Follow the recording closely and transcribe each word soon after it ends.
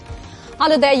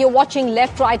Hello there, you're watching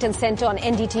Left, Right and Centre on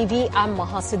NDTV. I'm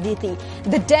Maha Siddiqui.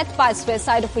 The death by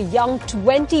suicide of a young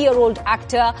 20-year-old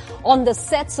actor on the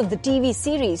sets of the TV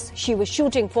series she was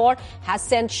shooting for has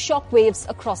sent shockwaves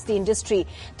across the industry.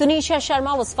 Tanisha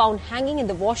Sharma was found hanging in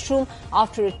the washroom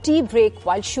after a tea break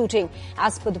while shooting.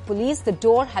 As per the police, the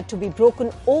door had to be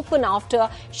broken open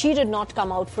after she did not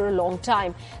come out for a long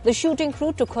time. The shooting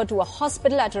crew took her to a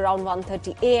hospital at around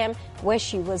 1:30 a.m. where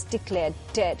she was declared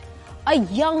dead. A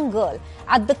young girl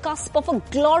at the cusp of a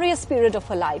glorious period of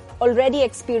her life, already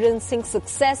experiencing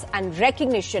success and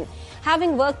recognition,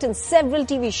 having worked in several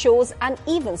TV shows and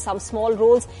even some small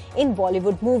roles in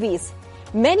Bollywood movies.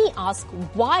 Many ask,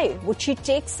 why would she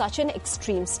take such an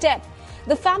extreme step?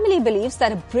 The family believes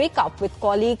that a breakup with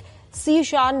colleague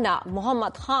Sijana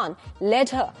Muhammad Khan led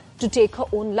her to take her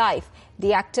own life.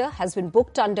 The actor has been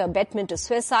booked under abetment to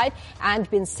suicide and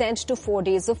been sent to 4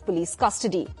 days of police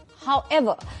custody.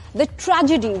 However, the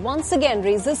tragedy once again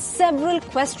raises several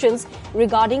questions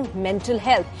regarding mental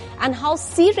health and how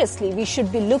seriously we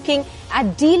should be looking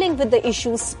at dealing with the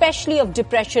issue, especially of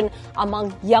depression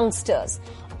among youngsters.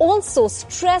 Also,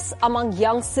 stress among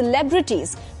young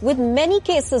celebrities, with many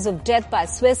cases of death by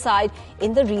suicide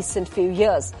in the recent few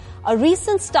years. A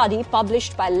recent study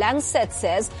published by Lancet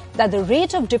says that the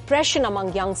rate of depression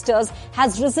among youngsters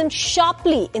has risen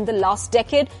sharply in the last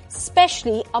decade,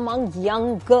 especially among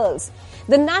young girls.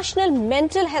 The National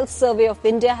Mental Health Survey of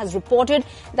India has reported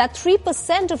that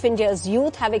 3% of India's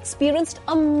youth have experienced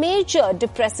a major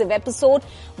depressive episode,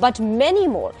 but many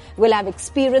more will have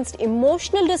experienced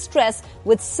emotional distress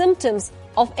with symptoms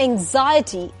of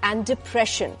anxiety and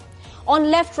depression.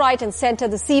 On Left, Right and Centre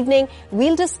this evening,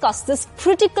 we'll discuss this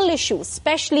critical issue,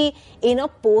 especially in a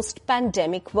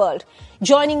post-pandemic world.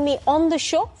 Joining me on the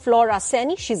show, Flora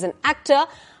Saini, she's an actor.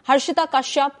 Harshita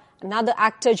Kashyap, another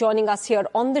actor joining us here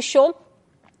on the show.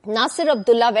 Nasir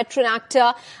Abdullah, veteran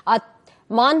actor.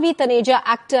 Manvi Taneja,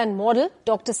 actor and model.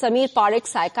 Dr. Samir Parekh,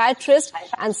 psychiatrist.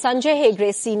 And Sanjay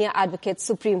Hegde, senior advocate,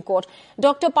 Supreme Court.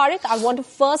 Dr. Parekh, I want to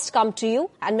first come to you,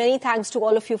 and many thanks to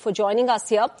all of you for joining us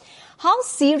here. How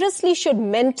seriously should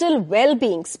mental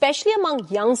well-being, especially among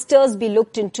youngsters, be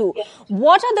looked into?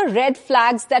 What are the red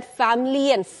flags that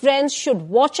family and friends should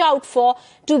watch out for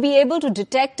to be able to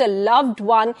detect a loved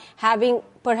one having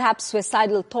perhaps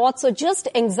suicidal thoughts or just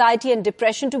anxiety and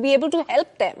depression, to be able to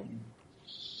help them?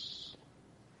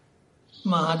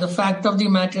 Maha, the fact of the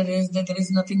matter is that there is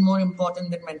nothing more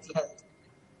important than mental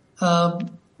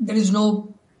health. There is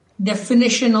no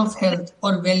definition of health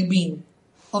or well-being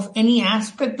of any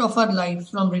aspect of our life,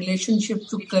 from relationship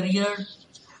to career,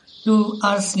 to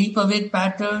our sleep-awake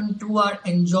pattern, to our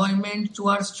enjoyment, to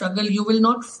our struggle. You will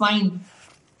not find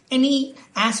any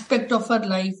aspect of our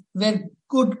life where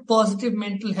good, positive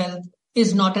mental health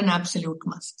is not an absolute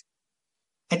must.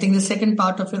 I think the second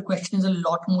part of your question is a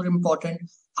lot more important.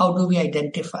 How do we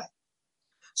identify?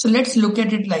 So let's look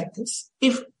at it like this.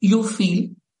 If you feel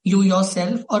you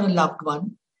yourself or a loved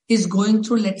one is going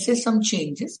through, let's say, some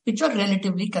changes which are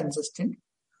relatively consistent,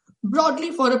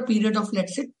 broadly for a period of,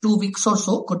 let's say, 2 weeks or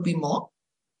so, could be more,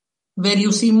 where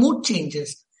you see mood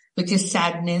changes, which is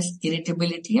sadness,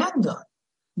 irritability, anger,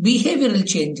 behavioral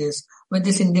changes, where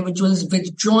this individual is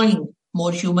withdrawing,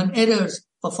 more human errors,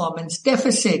 performance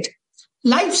deficit,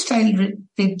 lifestyle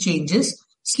changes,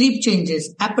 sleep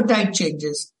changes, appetite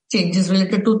changes, changes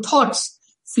related to thoughts,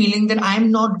 feeling that I am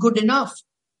not good enough,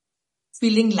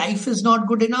 feeling life is not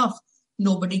good enough,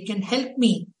 nobody can help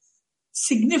me.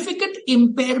 Significant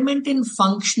impairment in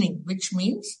functioning, which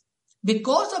means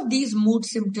because of these mood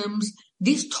symptoms,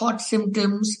 these thought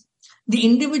symptoms, the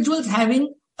individuals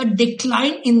having a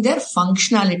decline in their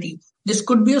functionality. This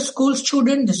could be a school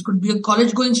student, this could be a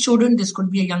college-going student, this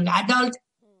could be a young adult,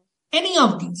 any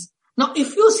of these. Now,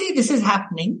 if you see this is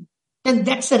happening, then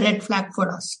that's a red flag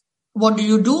for us. What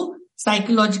do?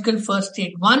 Psychological first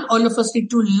aid. One, all of us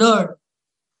need to learn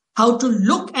how to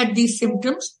look at these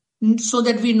symptoms so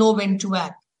that we know when to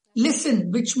act.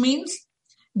 Listen, which means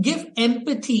give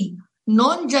empathy,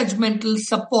 non-judgmental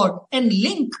support, and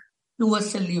link to a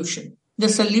solution. The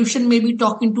solution may be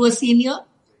talking to a senior,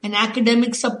 an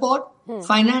academic support,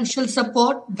 financial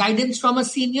support, guidance from a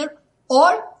senior,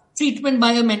 or treatment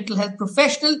by a mental health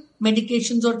professional,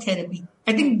 medications or therapy.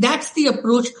 I think that's the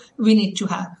approach we need to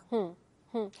have.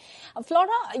 Flora,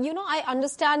 I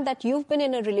understand that you've been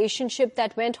in a relationship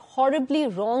that went horribly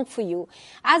wrong for you.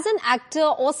 As an actor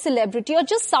or celebrity or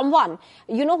just someone,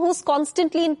 who's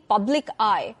constantly in public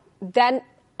eye, then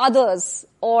others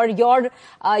or your,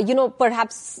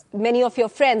 perhaps many of your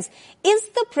friends, is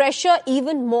the pressure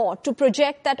even more to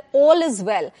project that all is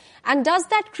well? And does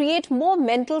that create more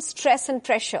mental stress and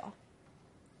pressure?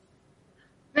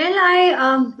 Well,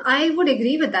 I would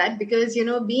agree with that because,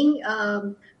 being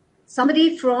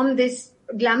somebody from this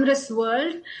glamorous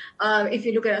world, if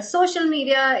you look at our social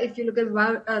media, if you look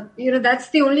at, that's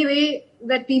the only way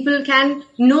that people can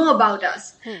know about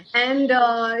us. And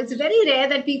it's very rare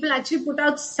that people actually put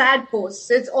out sad posts.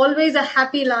 It's always a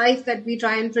happy life that we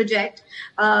try and project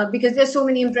because there's so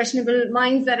many impressionable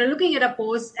minds that are looking at a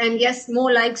post, and yes,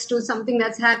 more likes to something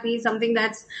that's happy, something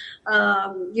that's,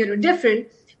 different.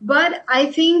 But I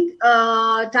think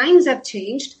times have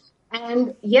changed.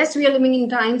 And yes, we are living in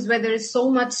times where there is so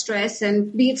much stress,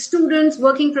 and be it students,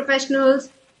 working professionals,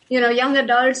 young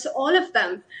adults, all of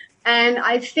them. And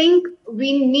I think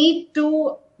we need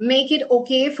to make it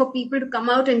okay for people to come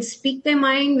out and speak their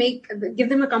mind, give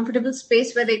them a comfortable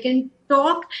space where they can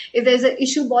talk. If there's an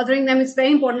issue bothering them, it's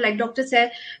very important, like Doctor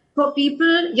said, for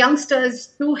people, youngsters,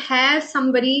 to have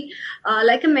somebody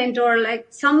like a mentor, like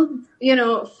some,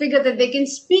 figure that they can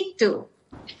speak to,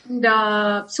 and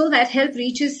so that help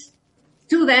reaches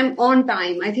to them on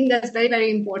time. I think that's very,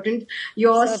 very important.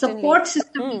 Your support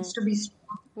system needs to be strong.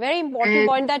 Very important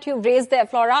point that you've raised there,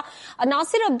 Flora.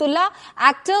 Nasir Abdullah,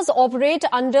 actors operate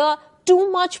under too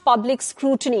much public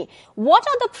scrutiny. What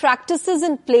are the practices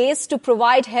in place to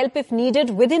provide help if needed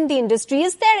within the industry?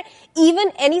 Is there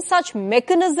even any such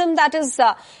mechanism that is,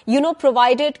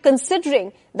 provided,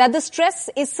 considering that the stress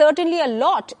is certainly a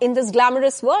lot in this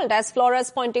glamorous world, as Flora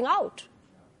is pointing out?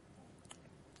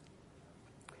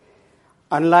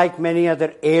 Unlike many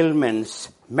other ailments,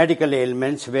 medical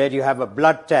ailments, where you have a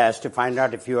blood test to find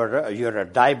out if you're a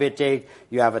diabetic,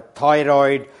 you have a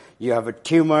thyroid, you have a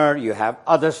tumor, you have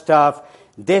other stuff,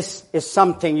 this is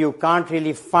something you can't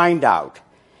really find out.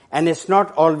 And it's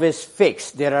not always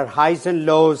fixed. There are highs and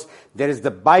lows. There is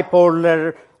the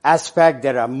bipolar aspect.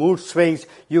 There are mood swings.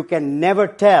 You can never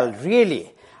tell,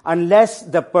 really, unless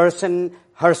the person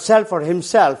herself or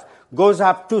himself goes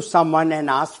up to someone and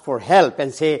asks for help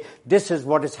and say, this is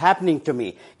what is happening to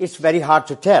me. It's very hard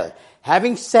to tell.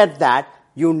 Having said that,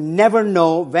 you never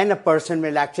know when a person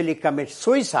will actually commit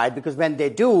suicide, because when they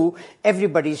do,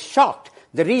 everybody's shocked.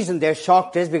 The reason they're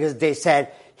shocked is because they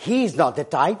said, he's not the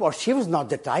type or she was not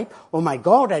the type. Oh my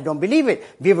God, I don't believe it.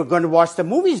 We were going to watch the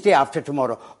movies day after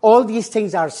tomorrow. All these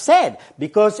things are said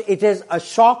because it is a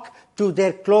shock to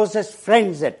their closest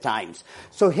friends at times.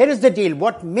 So here is the deal.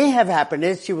 What may have happened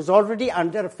is she was already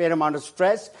under a fair amount of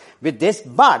stress with this,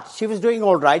 but she was doing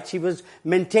all right. She was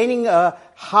maintaining a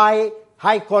high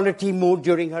quality mood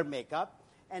during her makeup.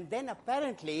 And then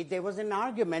apparently there was an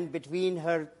argument between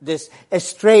this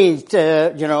estranged,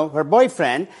 her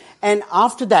boyfriend. And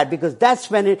after that, because that's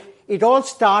when it all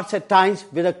starts at times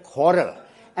with a quarrel.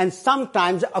 And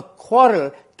sometimes a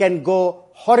quarrel can go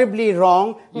horribly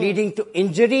wrong, leading to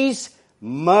injuries,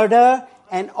 murder,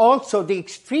 and also the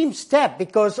extreme step,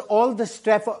 because all the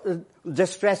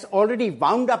stress already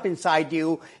wound up inside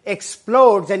you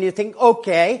explodes, and you think,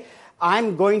 okay,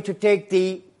 I'm going to take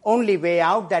the only way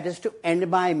out, that is to end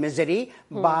my misery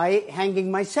by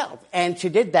hanging myself. And she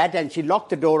did that, and she locked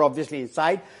the door obviously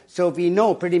inside. So we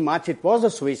know pretty much it was a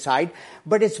suicide,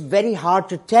 but it's very hard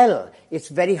to tell. It's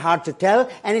very hard to tell,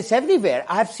 and it's everywhere.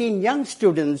 I've seen young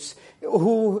students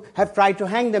who have tried to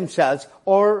hang themselves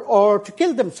or to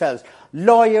kill themselves.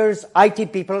 Lawyers,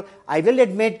 IT people. I will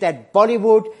admit that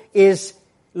Bollywood is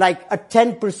like a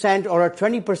 10% or a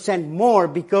 20% more,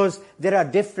 because there are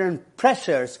different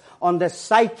pressures on the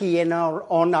psyche and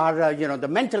on our the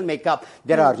mental makeup.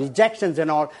 There are rejections and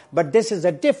all, but this is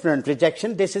a different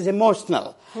rejection. This is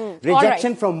emotional.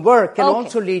 Rejection from work can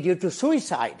also lead you to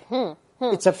suicide.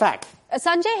 It's a fact.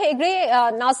 Sanjay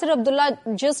Hegde, Nasir Abdullah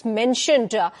just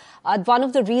mentioned one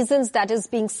of the reasons that is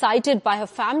being cited by her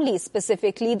family,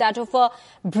 specifically that of a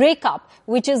breakup,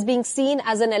 which is being seen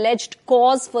as an alleged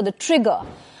cause for the trigger.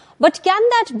 But can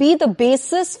that be the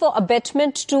basis for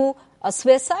abetment to a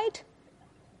suicide?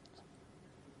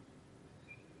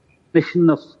 Definition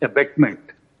of abetment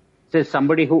says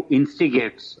somebody who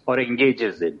instigates or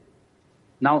engages in.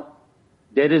 Now,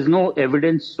 there is no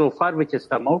evidence so far which has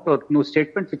come out, or no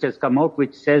statement which has come out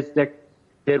which says that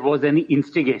there was any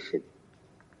instigation.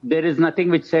 There is nothing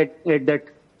which said that,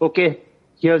 okay,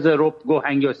 here's a rope, go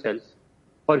hang yourself.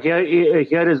 Or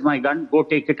here is my gun, go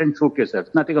take it and shoot yourself.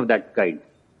 Nothing of that kind.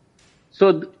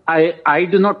 So I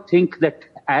do not think that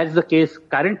as the case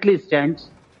currently stands,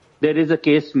 there is a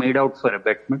case made out for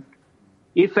abetment.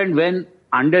 If and when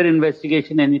under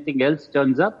investigation anything else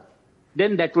turns up,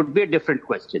 then that would be a different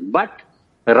question. But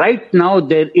right now,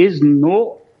 there is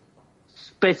no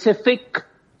specific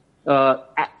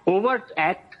overt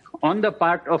act on the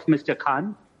part of Mr.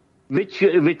 Khan, which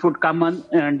would come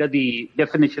under the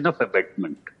definition of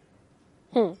abetment.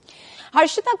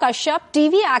 Harshita Kashyap,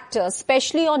 TV actors,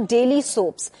 especially on daily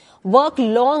soaps, work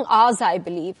long hours, I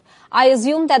believe. I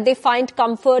assume that they find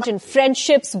comfort in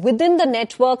friendships within the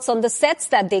networks on the sets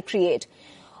that they create.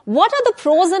 What are the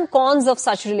pros and cons of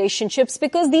such relationships?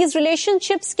 Because these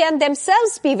relationships can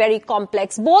themselves be very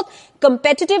complex, both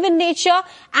competitive in nature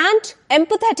and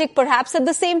empathetic perhaps at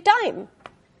the same time.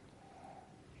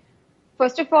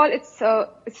 First of all,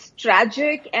 it's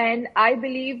tragic, and I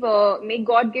believe may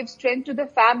God give strength to the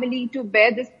family to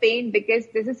bear this pain, because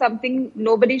this is something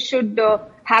nobody should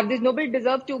have. This nobody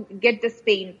deserves to get this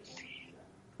pain.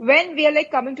 When we are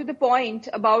coming to the point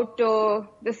about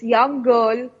this young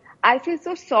girl, I feel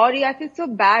so sorry. I feel so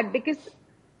bad, because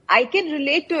I can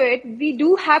relate to it. We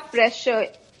do have pressure.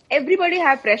 Everybody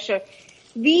have pressure.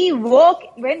 When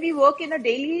we work in a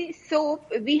daily soap,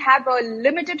 we have a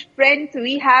limited friends.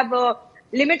 We have a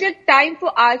limited time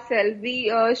for ourselves.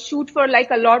 We shoot for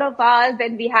a lot of hours,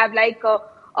 and we have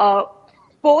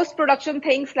post-production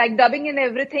things like dubbing and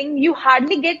everything. You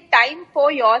hardly get time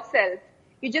for yourself.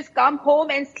 You just come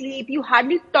home and sleep. You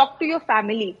hardly talk to your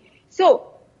family. So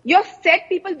your set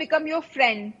people become your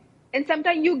friend, and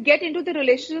sometimes you get into the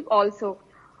relationship also.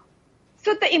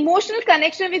 So the emotional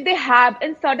connection which they have,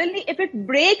 and suddenly if it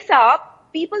breaks up,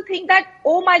 people think that,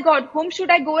 oh my God, whom should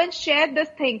I go and share this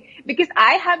thing? Because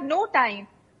I have no time.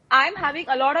 I'm having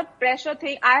a lot of pressure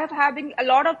thing. I have having a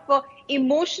lot of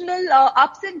emotional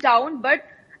ups and downs, but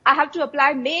I have to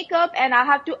apply makeup and I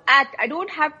have to act. I don't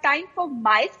have time for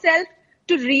myself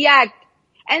to react.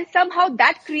 And somehow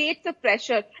that creates a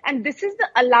pressure. And this is the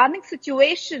alarming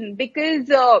situation,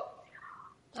 because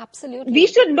absolutely, we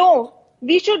should know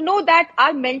that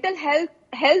our mental health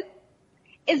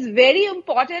is very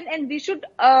important, and we should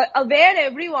aware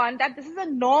everyone that this is a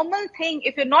normal thing.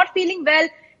 If you're not feeling well,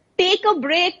 take a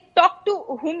break, talk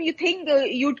to whom you think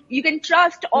you can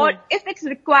trust, or if it's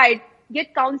required,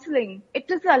 get counseling.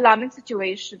 It is an alarming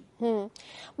situation.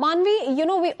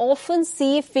 Manvi, we often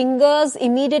see fingers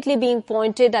immediately being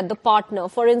pointed at the partner.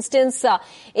 For instance,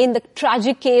 in the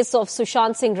tragic case of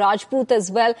Sushant Singh Rajput as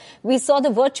well, we saw the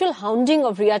virtual hounding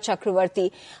of Rhea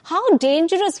Chakravarti. How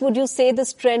dangerous would you say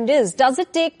this trend is? Does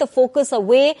it take the focus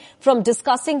away from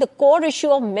discussing the core issue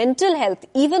of mental health,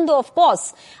 even though, of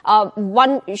course,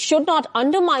 one should not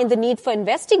undermine the need for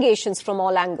investigations from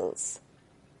all angles?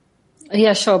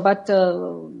 Yeah, sure. But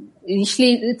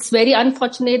initially, it's very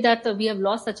unfortunate that we have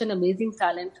lost such an amazing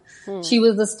talent. She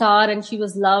was the star, and she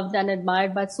was loved and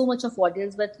admired by so much of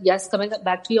audience. But yes, coming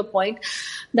back to your point,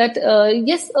 that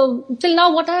till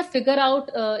now, what I have figured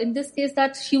out in this case,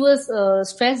 that she was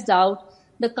stressed out.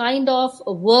 The kind of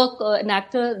work an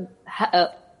actor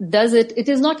does it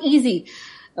is not easy.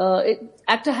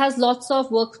 Actor has lots of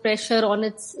work pressure on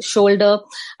its shoulder,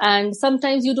 and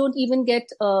sometimes you don't even get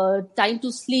time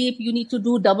to sleep. You need to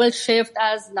do double shift,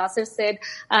 as Nasir said,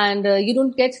 and you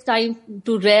don't get time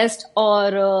to rest,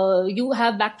 or you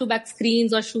have back-to-back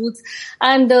screens or shoots,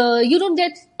 and you don't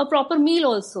get a proper meal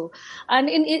also. And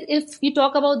if you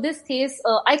talk about this case,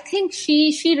 I think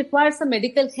she requires some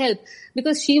medical help,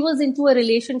 because she was into a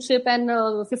relationship,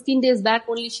 and 15 days back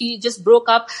only she just broke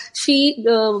up. She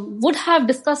would have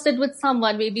discussed it with someone,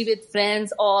 maybe with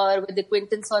friends or with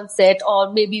acquaintance on set,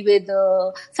 or maybe with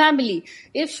family.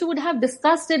 If she would have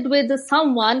discussed it with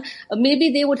someone,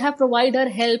 maybe they would have provided her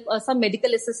help, some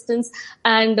medical assistance.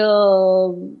 And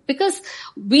because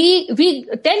we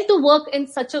tend to work in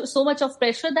so much of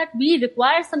pressure that we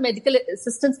require some medical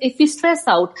assistance if we stress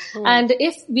out. And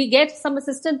if we get some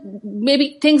assistance,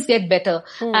 maybe things get better.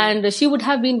 And she would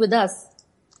have been with us.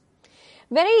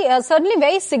 Certainly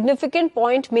very significant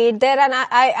point made there, and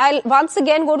I'll once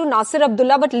again go to Nasir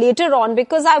Abdullah, but later on,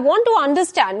 because I want to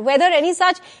understand whether any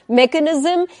such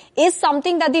mechanism is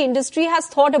something that the industry has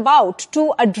thought about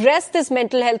to address this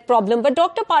mental health problem. But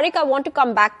Dr. Parekh, I want to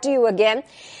come back to you again.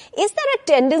 Is there a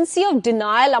tendency of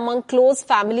denial among close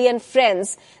family and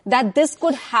friends that this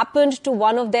could happen to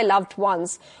one of their loved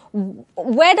ones?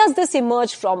 Where does this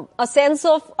emerge from? A sense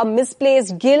of a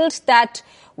misplaced guilt that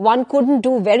one couldn't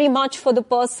do very much for the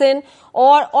person,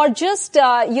 or just,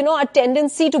 a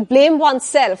tendency to blame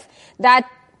oneself that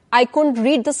I couldn't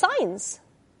read the signs?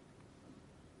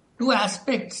 Two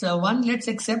aspects. One, let's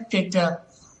accept it.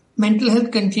 Mental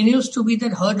health continues to be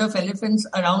that herd of elephants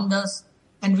around us,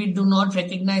 and we do not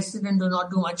recognize it and do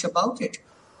not do much about it.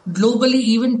 Globally,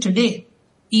 even today,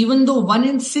 even though 1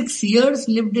 in 6 years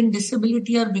lived in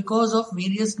disability are because of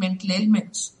various mental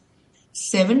ailments,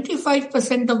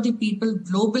 75% of the people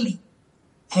globally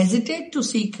hesitate to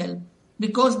seek help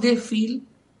because they feel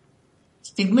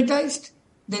stigmatized,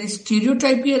 there is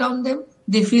stereotypy around them,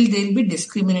 they feel they'll be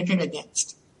discriminated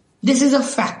against. This is a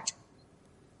fact.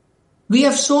 We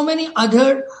have so many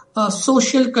other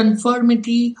social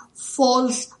conformity,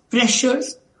 false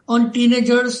pressures on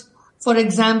teenagers, for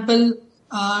example,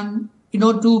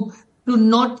 to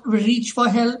not reach for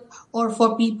help, or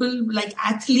for people like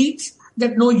athletes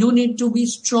that no, you need to be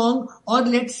strong, or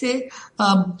let's say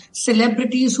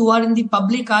celebrities who are in the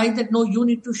public eye that no, you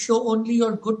need to show only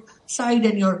your good side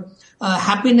and your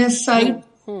happiness side.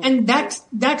 And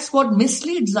that's what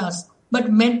misleads us.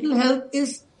 But mental health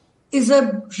is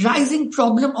a rising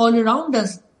problem all around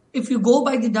us. If you go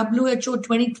by the WHO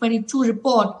 2022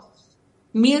 report,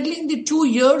 merely in the 2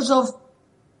 years of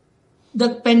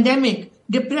the pandemic,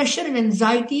 depression and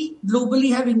anxiety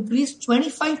globally have increased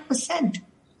 25%.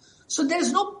 So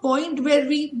there's no point where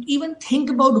we even think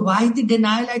about why the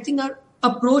denial. I think our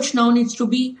approach now needs to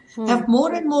be have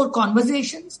more and more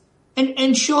conversations and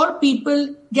ensure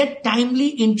people get timely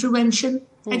intervention.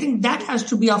 I think that has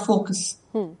to be our focus.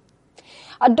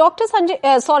 Sanjay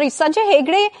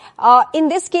Hegde, in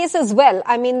this case as well,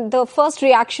 I mean, the first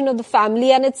reaction of the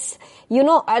family, and it's,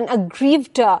 an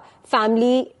aggrieved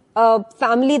family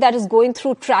that is going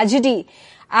through tragedy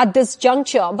at this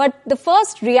juncture. But the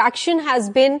first reaction has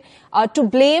been to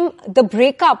blame the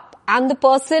breakup and the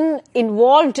person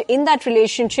involved in that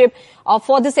relationship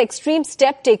for this extreme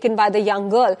step taken by the young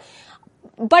girl.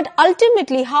 But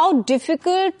ultimately, how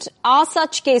difficult are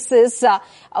such cases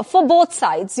for both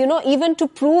sides, even to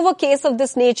prove a case of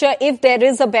this nature if there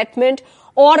is abetment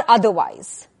or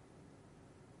otherwise?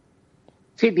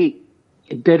 See,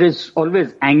 there is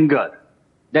always anger.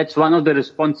 That's one of the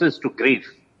responses to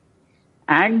grief.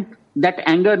 And that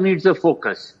anger needs a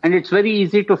focus. And it's very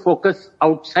easy to focus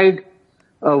outside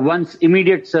one's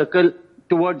immediate circle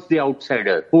towards the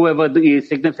outsider, whoever the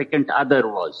significant other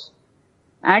was.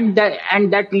 And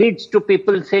that leads to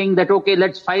people saying that, okay,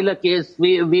 let's file a case.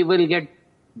 We will get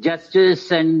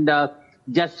justice, and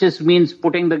justice means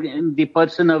putting the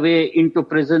person away into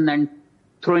prison and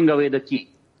throwing away the key.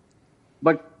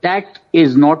 But that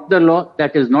is not the law.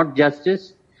 That is not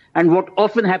justice. And what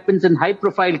often happens in high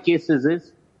profile cases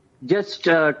is just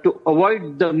to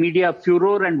avoid the media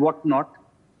furor and whatnot,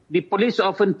 the police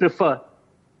often prefer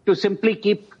to simply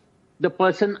keep the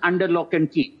person under lock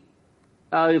and key.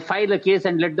 File a case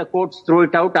and let the courts throw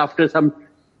it out after some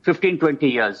 15, 20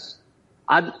 years.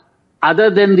 Other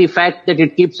than the fact that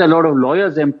it keeps a lot of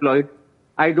lawyers employed,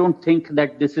 I don't think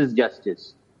that this is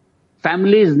justice.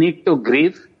 Families need to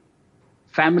grieve.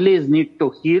 Families need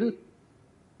to heal.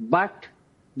 But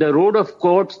the road of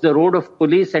courts, the road of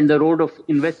police, and the road of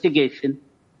investigation,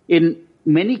 in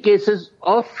many cases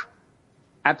of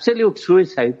absolute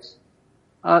suicides,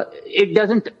 it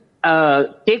doesn't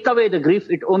take away the grief.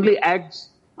 It only adds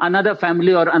another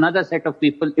family or another set of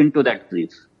people into that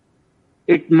grief.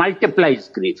 It multiplies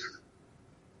grief.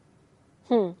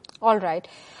 All right.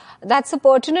 That's a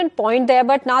pertinent point there.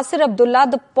 But Nasir Abdullah,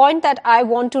 the point that I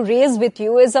want to raise with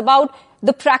you is about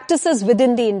the practices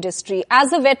within the industry.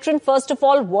 As a veteran, first of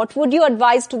all, what would you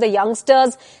advise to the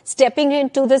youngsters stepping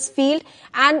into this field?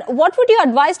 And what would you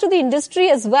advise to the industry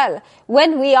as well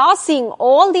when we are seeing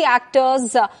all the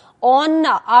actors on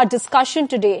our discussion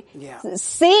today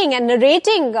saying and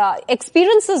narrating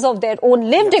experiences of their own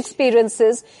lived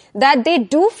experiences, that they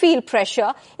do feel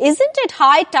pressure? Isn't it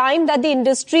high time that the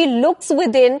industry looks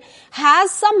within,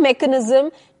 has some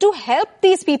mechanism to help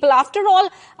these people? After all,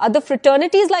 the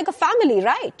fraternity is like a family,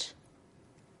 right?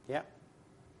 Yeah.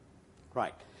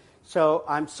 Right. So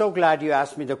I'm so glad you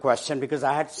asked me the question, because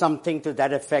I had something to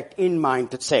that effect in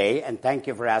mind to say, and thank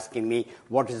you for asking me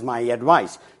what is my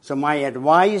advice. So my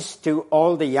advice to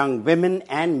all the young women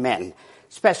and men,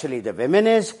 especially the women,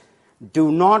 is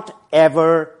do not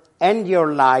ever end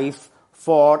your life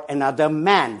for another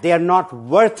man. They are not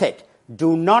worth it.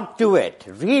 Do not do it,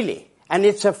 really. And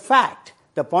it's a fact.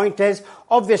 The point is,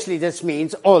 obviously this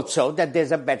means also that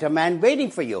there's a better man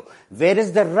waiting for you. Where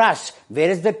is the rush? Where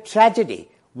is the tragedy?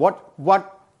 What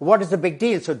is the big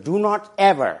deal? So do not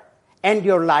ever end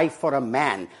your life for a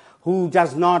man who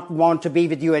does not want to be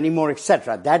with you anymore,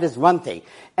 etc. That is one thing.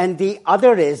 And the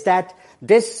other is that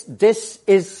this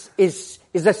is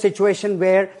a situation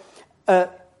where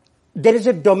there is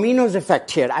a dominoes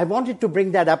effect here. I wanted to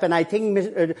bring that up, and I think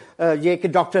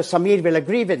Dr. Sameer will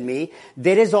agree with me.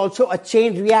 There is also a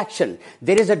chain reaction.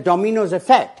 There is a dominoes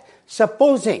effect.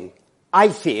 Supposing, I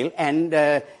feel,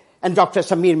 and Dr.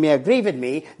 Sameer may agree with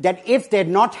me, that if they had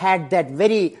not had that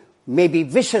very maybe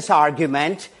vicious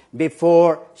argument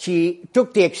before she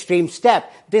took the extreme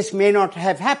step, this may not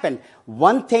have happened.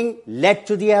 One thing led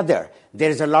to the other. There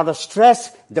is a lot of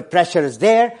stress. The pressure is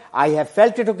there. I have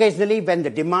felt it occasionally when the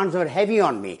demands were heavy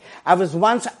on me. I was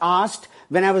once asked,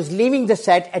 when I was leaving the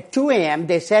set at 2 a.m.,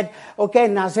 they said, okay,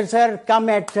 Nasir sir, come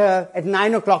at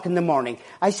 9 o'clock in the morning.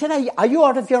 I said, are you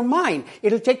out of your mind?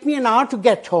 It'll take me an hour to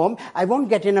get home. I won't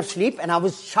get enough sleep. And I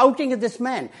was shouting at this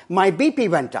man. My BP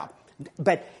went up.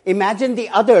 But imagine the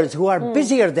others who are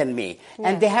busier than me,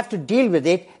 and they have to deal with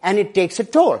it, and it takes a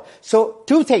toll. So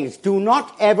 2 things. Do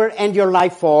not ever end your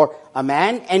life for a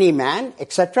man, any man,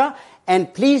 etc.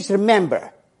 And please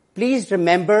remember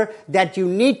that you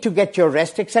need to get your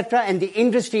rest, etc. And the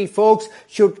industry folks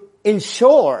should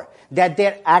ensure that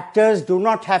their actors do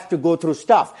not have to go through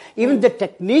stuff. Even the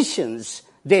technicians,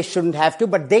 they shouldn't have to,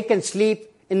 but they can sleep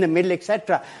in the middle,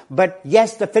 etc. But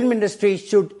yes, the film industry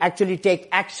should actually take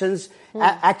action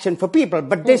for people.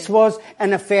 But this was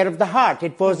an affair of the heart.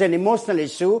 It was an emotional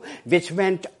issue which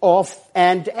went off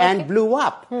and blew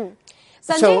up.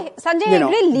 Sanjay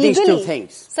Hegde, legally, these 2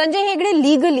 things. Sanjay Hegde,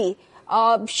 legally,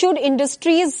 should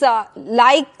industries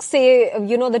like, say,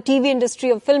 the TV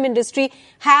industry or film industry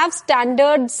have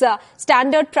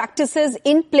standard practices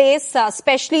in place,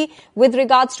 especially with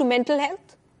regards to mental health?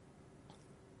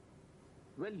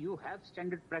 Well, you have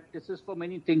standard practices for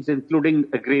many things, including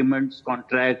agreements,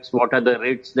 contracts, what are the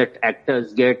rates that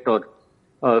actors get or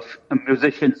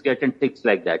musicians get and things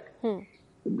like that.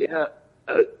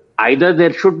 Either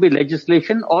there should be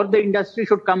legislation or the industry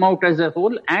should come out as a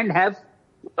whole and have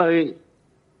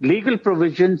legal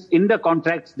provisions in the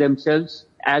contracts themselves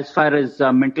as far as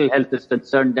mental health is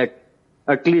concerned, that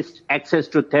at least access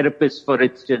to therapists, for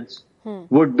instance,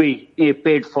 would be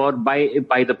paid for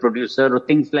by the producer or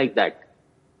things like that.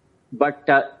 But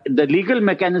the legal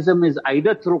mechanism is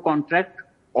either through contract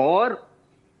or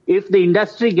if the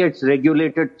industry gets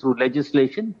regulated through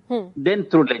legislation, then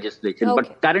through legislation. Okay.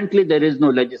 But currently there is no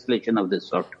legislation of this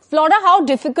sort. Flora, how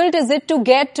difficult is it to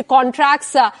get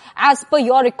contracts as per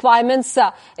your requirements,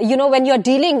 when you're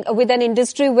dealing with an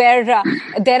industry where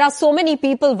there are so many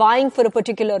people vying for a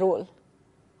particular role?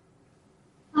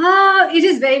 It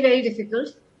is very, very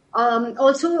difficult.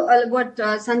 Also, what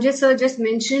Sanjay sir just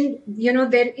mentioned,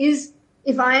 there is,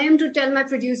 if I am to tell my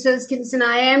producers, listen,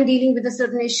 I am dealing with a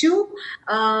certain issue,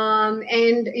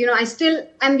 and, I still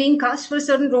am being cast for a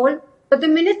certain role, but the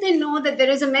minute they know that there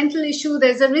is a mental issue,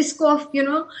 there's a risk of,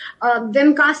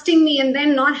 them casting me and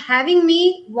then not having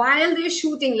me while they're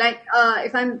shooting, like,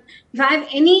 if I have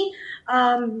any,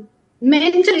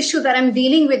 mental issue that I'm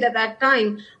dealing with at that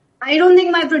time, I don't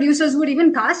think my producers would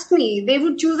even cast me. They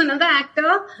would choose another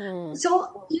actor.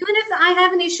 So even if I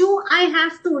have an issue, I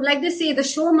have to, like they say, the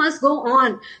show must go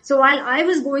on. So while I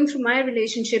was going through my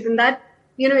relationship and that,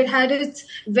 it had its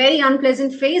very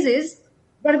unpleasant phases.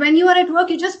 But when you are at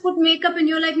work, you just put makeup and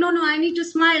you're like, no, I need to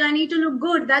smile. I need to look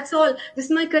good. That's all. This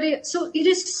is my career. So it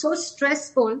is so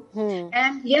stressful.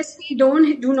 And yes, we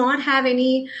do not have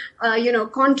any,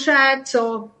 contracts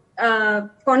or,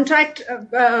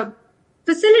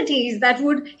 facilities that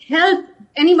would help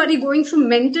anybody going through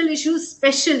mental issues,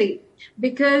 especially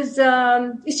because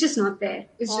it's just not there.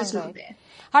 It's just not there.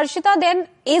 Harshita, then,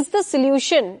 is the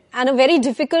solution, and a very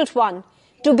difficult one,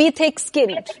 to be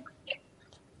thick-skinned?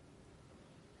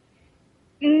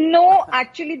 No,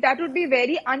 actually, that would be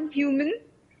very unhuman.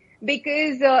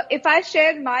 Because if I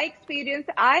share my experience,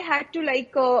 I had to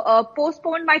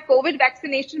postpone my COVID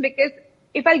vaccination because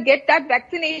if I get that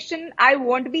vaccination, I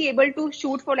won't be able to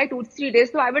shoot for 2-3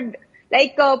 days. So I would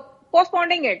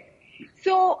postponing it.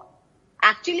 So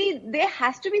actually there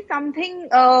has to be something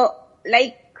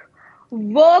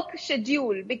work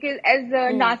schedule, because as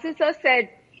Nasir sir said,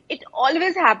 it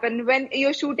always happens when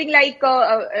you're shooting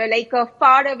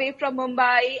far away from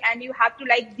Mumbai and you have to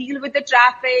deal with the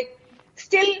traffic.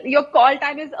 Still your call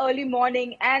time is early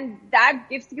morning and that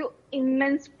gives you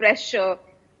immense pressure.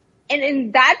 And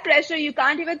in that pressure, you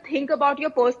can't even think about your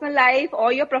personal life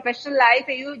or your professional life.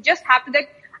 You just have to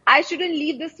I shouldn't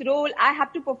leave this role. I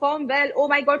have to perform well. Oh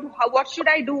my God, what should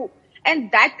I do?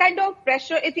 And that kind of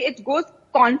pressure, if it goes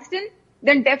constant,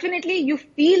 then definitely you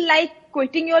feel like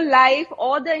quitting your life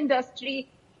or the industry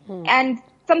and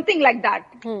something like that.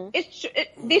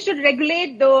 They should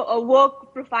regulate the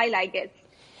work profile, I guess.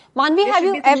 Manvi, have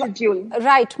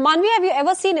you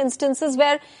ever seen instances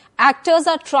where actors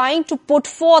are trying to put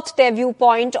forth their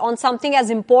viewpoint on something as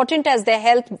important as their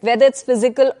health, whether it's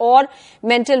physical or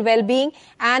mental well-being,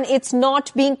 and it's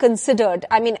not being considered?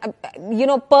 I mean,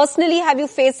 personally, have you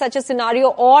faced such a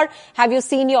scenario, or have you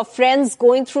seen your friends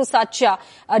going through such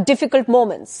difficult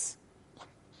moments?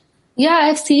 Yeah,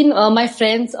 I've seen my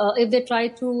friends, if they try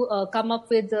to come up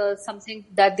with something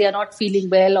that they are not feeling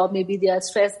well, or maybe they are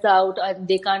stressed out and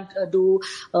they can't do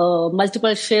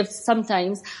multiple shifts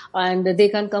sometimes, and they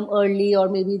can come early, or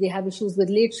maybe they have issues with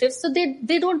late shifts. So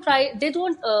they don't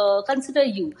consider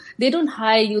you. They don't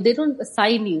hire you. They don't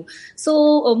assign you.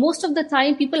 So most of the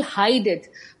time people hide it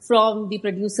from the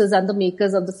producers and the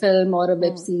makers of the film or a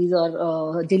web series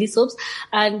or daily soaps,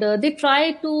 and they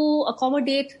try to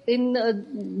accommodate in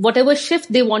whatever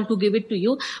shift they want to give it to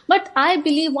you. But I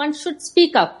believe one should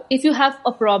speak up. If you have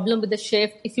a problem with the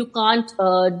shift, if you can't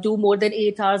do more than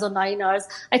 8 hours or 9 hours,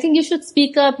 I think you should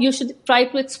speak up. You should try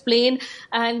to explain,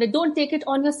 and don't take it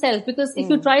on yourself, because if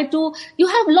you try to, you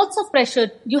have lots of pressure.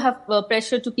 You have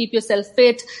pressure to keep yourself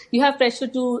fit. You have pressure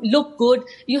to look good.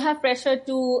 You have pressure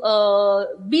to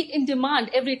be in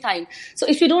demand every time. So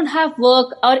if you don't have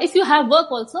work, or if you have work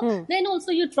also, then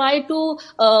also you try to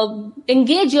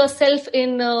engage yourself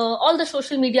in all the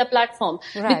social media platform,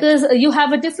 because you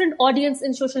have a different audience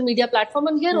in social media platform.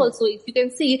 And here also, if you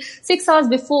can see, 6 hours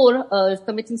before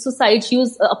committing suicide, she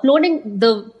was uploading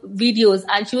the videos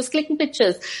and she was clicking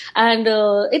pictures, and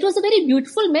it was a very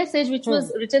beautiful message which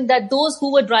was written, that those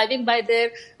who were driving by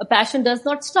their passion does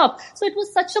not stop. So it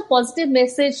was such a positive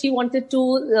message. She wanted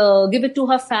to give it to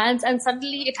her fans, and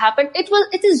suddenly it happened.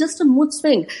 It is just a mood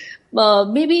swing.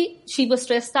 Maybe she was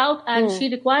stressed out and she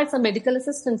required some medical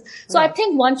assistance. So I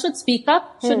think one should speak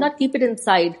up, should not keep it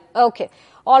inside. Okay.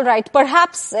 All right.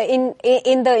 Perhaps in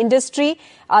the industry,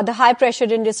 the high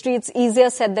pressured industry, it's easier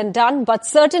said than done, but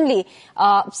certainly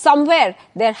somewhere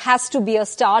there has to be a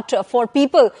start for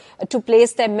people to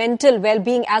place their mental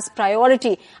well-being as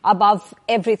priority above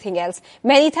everything else.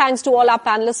 Many thanks to all our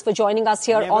panelists for joining us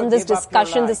here on this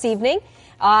discussion this evening.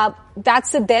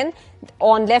 That's it then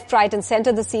on Left, Right and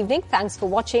Center this evening. Thanks for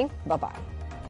watching. Bye-bye.